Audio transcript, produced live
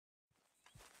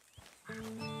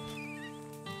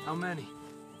How many?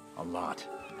 A lot.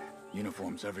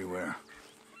 Uniforms everywhere.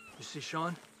 You see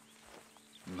Sean?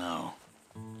 No,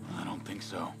 I don't think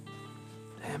so.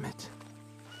 Damn it.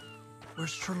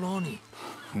 Where's Trelawny?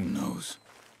 Who knows?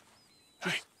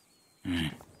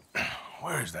 Hey.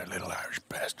 Where's that little Irish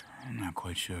pest? I'm not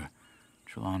quite sure.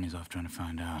 Trelawney's off trying to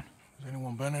find out. Has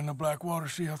anyone been in the Blackwater,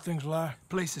 see how things lie?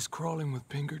 Place is crawling with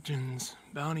Pinkertons,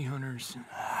 bounty hunters,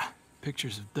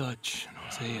 pictures of Dutch and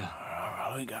Hosea.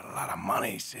 Well, we got a lot of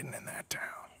money sitting in that town.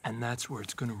 And that's where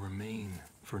it's gonna remain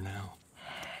for now.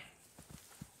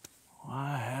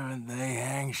 Why haven't they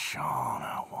hanged Sean,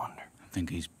 I wonder? I think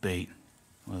he's bait.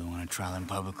 Well, they want to trial him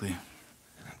publicly.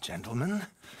 Gentlemen,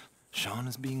 Sean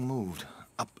is being moved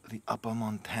up the upper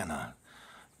Montana,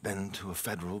 then to a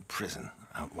federal prison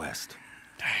out west.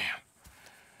 Damn.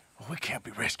 Well, we can't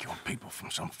be rescuing people from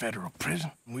some federal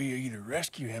prison. We either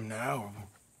rescue him now or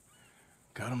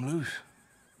cut him loose.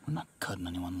 We're not cutting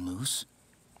anyone loose.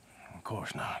 Of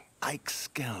course not. Ike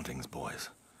Skelding's boys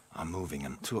are moving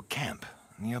him to a camp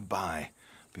nearby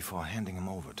before handing him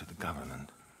over to the government.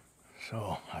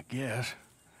 So, I guess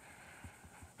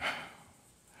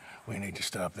we need to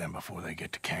stop them before they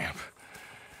get to camp.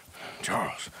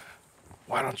 Charles,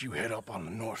 why don't you head up on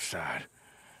the north side,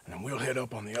 and then we'll head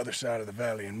up on the other side of the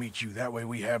valley and meet you. That way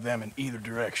we have them in either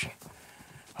direction.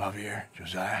 Javier,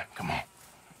 Josiah, come on.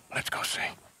 Let's go see.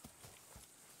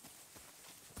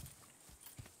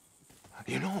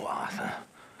 You know, Arthur,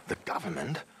 the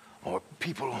government, or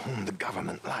people whom the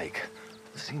government like,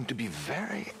 seem to be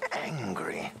very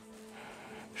angry.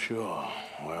 Sure,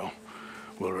 well,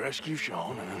 we'll rescue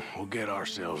Sean and then we'll get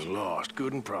ourselves lost,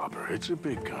 good and proper. It's a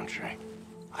big country.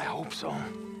 I hope so.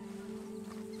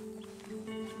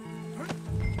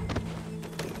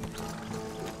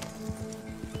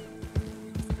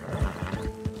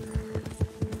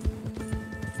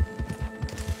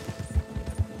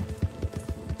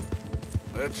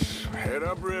 Let's head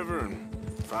upriver and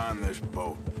find this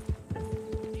boat.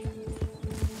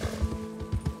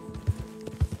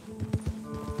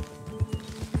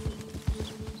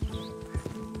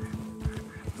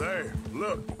 There,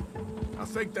 look. I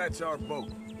think that's our boat.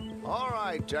 All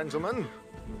right, gentlemen.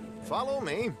 Follow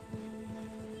me.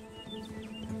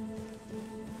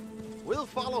 We'll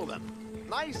follow them.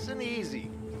 Nice and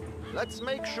easy. Let's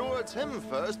make sure it's him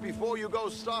first before you go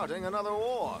starting another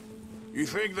war. You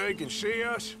think they can see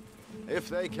us? If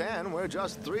they can, we're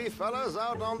just three fellas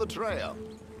out on the trail.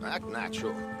 Act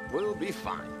natural. We'll be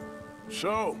fine.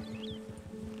 So,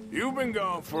 you've been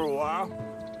gone for a while.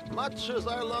 Much as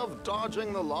I love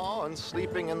dodging the law and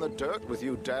sleeping in the dirt with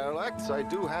you derelicts, I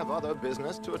do have other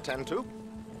business to attend to.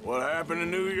 What happened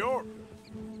in New York?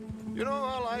 You know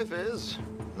how life is.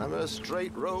 Never a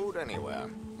straight road anywhere.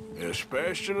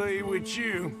 Especially with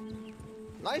you.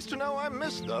 Nice to know I'm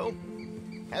missed, though.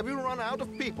 Have you run out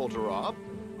of people to rob?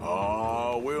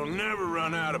 Oh, we'll never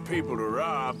run out of people to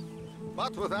rob.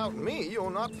 But without me, you'll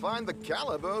not find the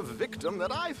caliber of victim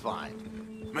that I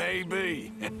find.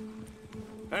 Maybe.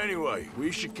 Anyway,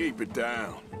 we should keep it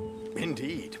down.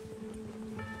 Indeed.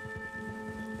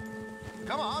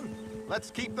 Come on,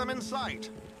 let's keep them in sight.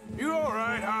 You all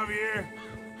right, Javier?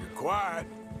 You're quiet.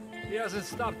 He hasn't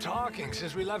stopped talking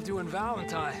since we left you in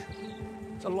Valentine.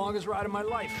 It's the longest ride of my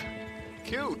life.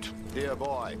 Cute, dear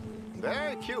boy.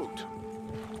 Very cute.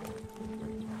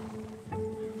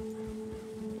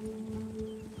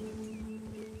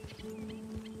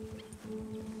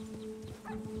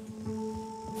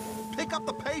 Pick up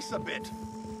the pace a bit.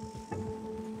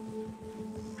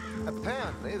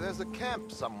 Apparently, there's a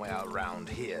camp somewhere around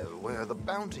here where the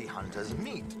bounty hunters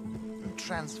meet and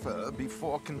transfer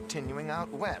before continuing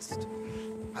out west.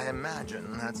 I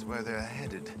imagine that's where they're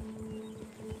headed.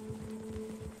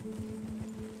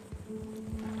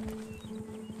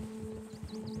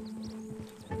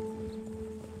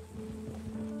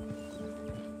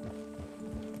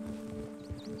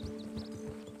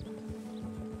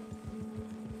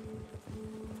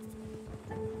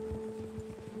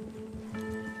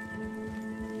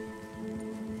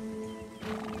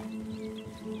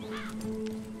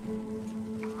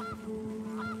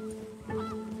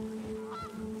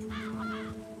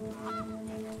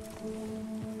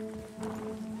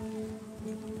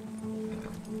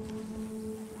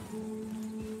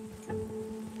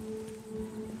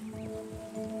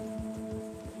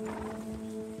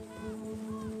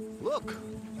 Look,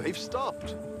 they've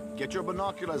stopped. Get your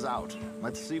binoculars out.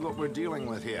 Let's see what we're dealing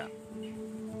with here.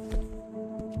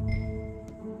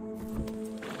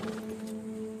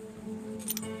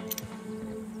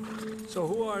 So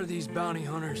who are these bounty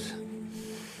hunters?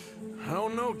 I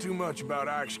don't know too much about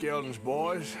Ike Skelding's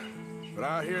boys, but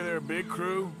I hear they're a big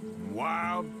crew,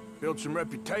 wild, Built some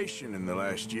reputation in the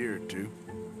last year or two.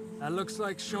 That looks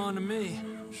like Sean to me.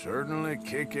 Certainly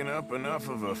kicking up enough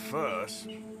of a fuss.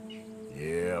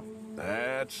 Yep,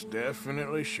 that's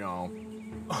definitely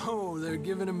Sean. Oh, they're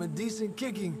giving him a decent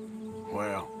kicking.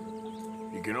 Well,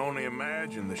 you can only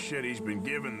imagine the shit he's been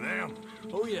giving them.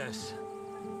 Oh, yes.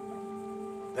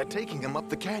 They're taking him up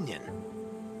the canyon.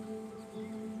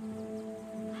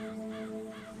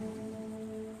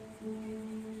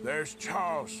 There's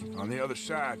Charles on the other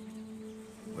side.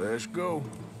 Let's go.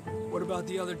 What about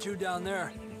the other two down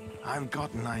there? I've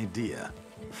got an idea.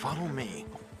 Follow me.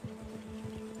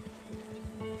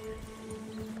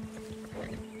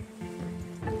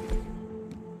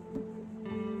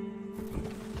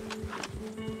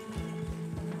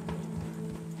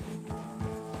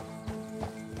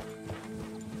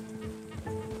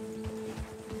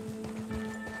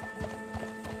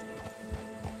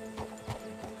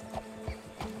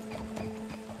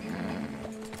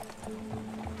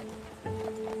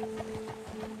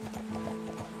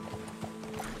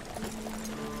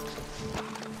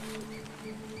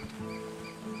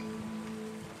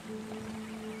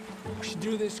 We should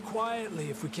do this quietly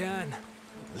if we can.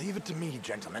 Leave it to me,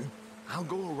 gentlemen. I'll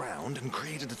go around and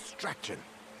create a distraction.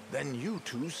 Then you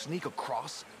two sneak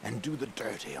across and do the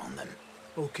dirty on them.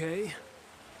 Okay.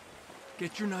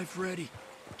 Get your knife ready.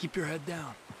 Keep your head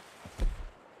down.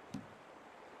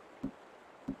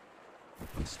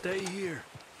 Stay here.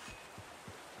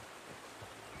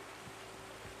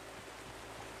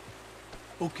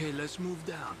 Okay, let's move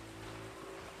down.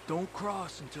 Don't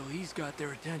cross until he's got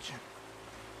their attention.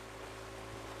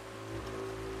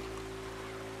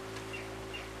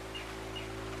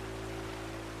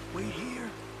 Wait here.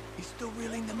 He's still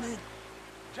reeling them in.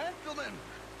 Gentlemen,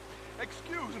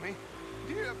 excuse me.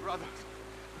 Dear brothers,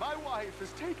 my wife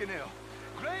is taken ill.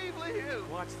 Gravely ill.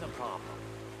 What's the problem?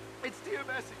 It's dear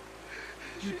Bessie.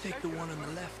 You She's take the taken one ill. on the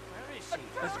left. Where is she?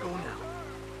 Let's go now.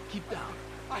 Keep down.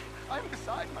 I'm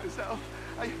beside myself.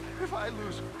 If I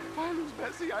lose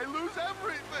Bessie, I lose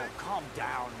everything. Calm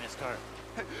down, mister.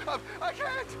 I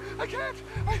can't.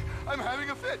 I'm having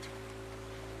a fit.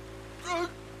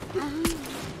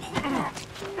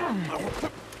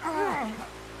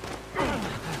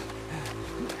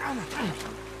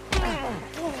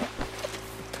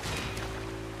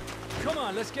 Come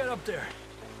on, let's get up there.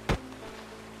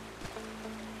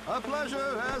 A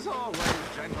pleasure as always,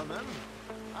 gentlemen.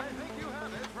 I think you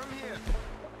have it from here.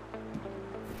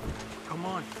 Come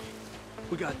on.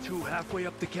 We got two halfway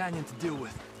up the canyon to deal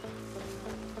with.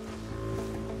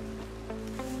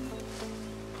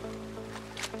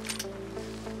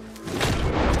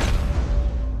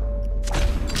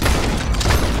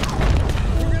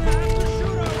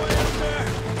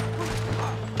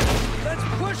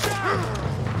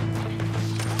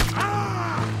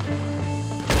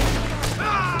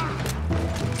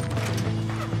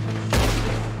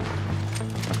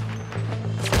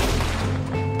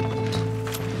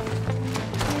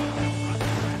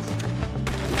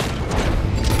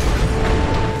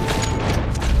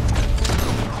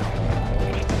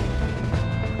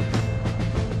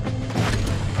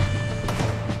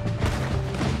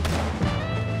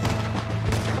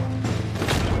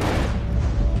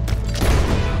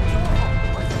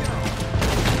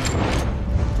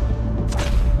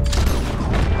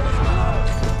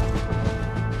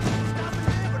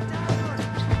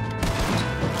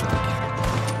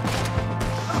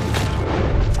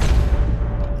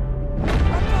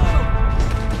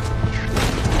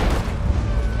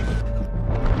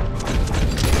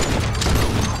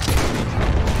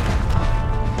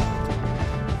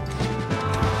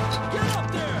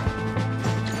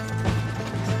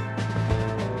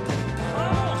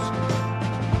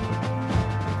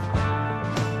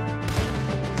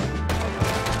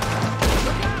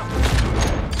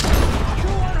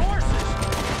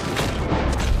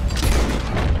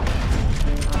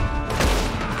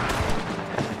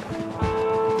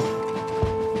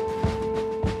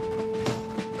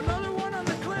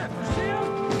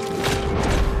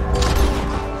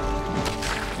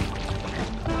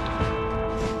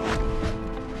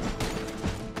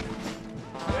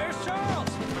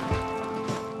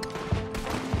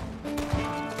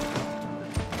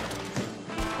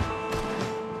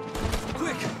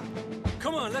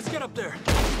 Let's get up there.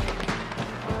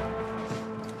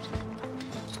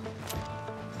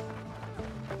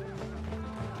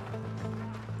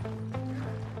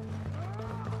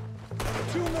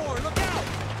 Two more, look out!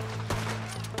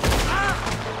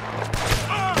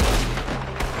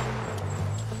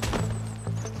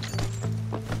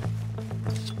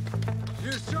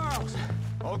 Here's Charles.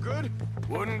 All good?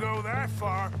 Wouldn't go that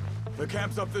far. The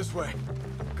camp's up this way.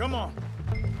 Come on.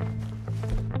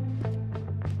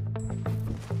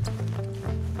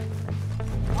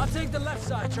 I'll take the left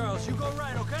side, Charles. You go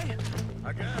right, okay?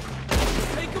 I got it.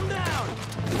 Take him down!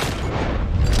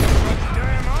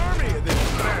 Damn army of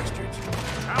these bastards.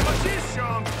 How much is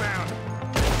Sean's bounty?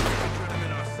 We'll turn him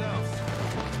in ourselves.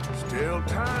 Still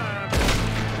time.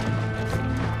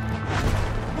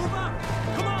 Move up!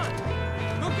 Come on!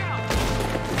 Look out!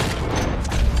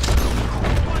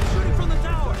 One shooting from the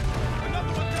tower!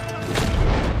 Another one down.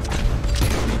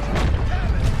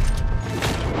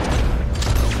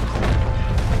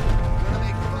 Gonna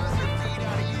make buzzer feed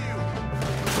out of you.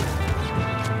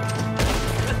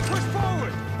 Let's push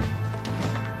forward!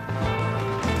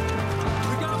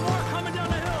 We got more coming down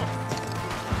the hill!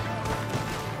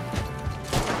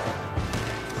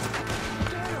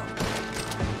 Damn!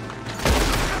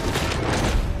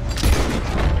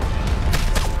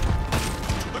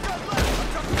 Look out left!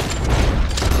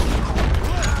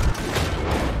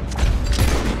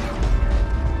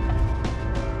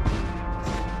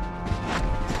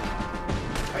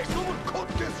 Hey, someone cut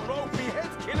this rope. My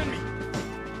head's killing me.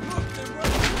 Look, they're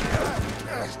running!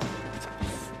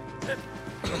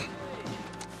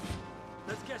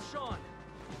 Let's get Sean.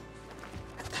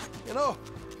 You know,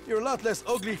 you're a lot less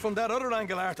ugly from that other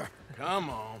angle, Arthur. Come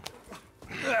on.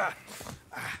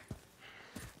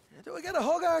 Do I get a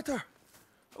hug, Arthur?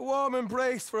 A warm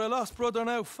embrace for a lost brother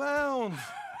now found.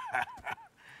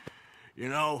 You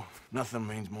know, nothing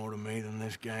means more to me than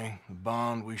this gang, the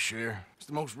bond we share. It's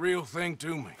the most real thing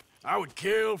to me. I would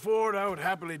kill for it, I would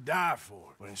happily die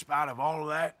for it. But in spite of all of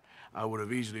that, I would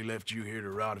have easily left you here to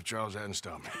rot if Charles hadn't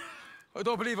stopped me. I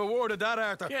don't believe a word of that,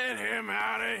 Arthur. Get him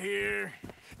out of here.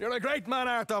 You're a great man,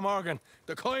 Arthur Morgan.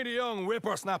 The kind of young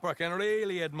whippersnapper I can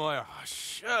really admire. Oh,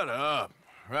 shut up.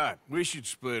 Right, we should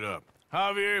split up.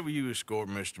 Javier, will you escort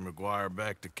Mr. McGuire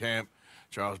back to camp?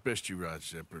 Charles, best you ride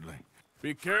separately.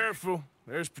 Be careful.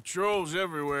 There's patrols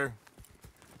everywhere.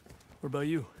 What about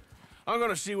you? I'm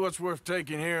gonna see what's worth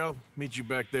taking here. I'll meet you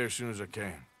back there as soon as I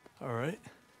can. All right.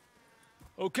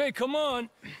 Okay, come on.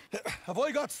 Have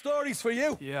I got stories for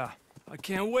you? Yeah, I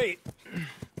can't wait.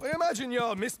 I imagine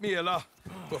y'all missed me a lot.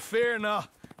 But fear not,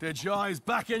 the joy's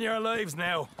back in your lives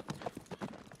now.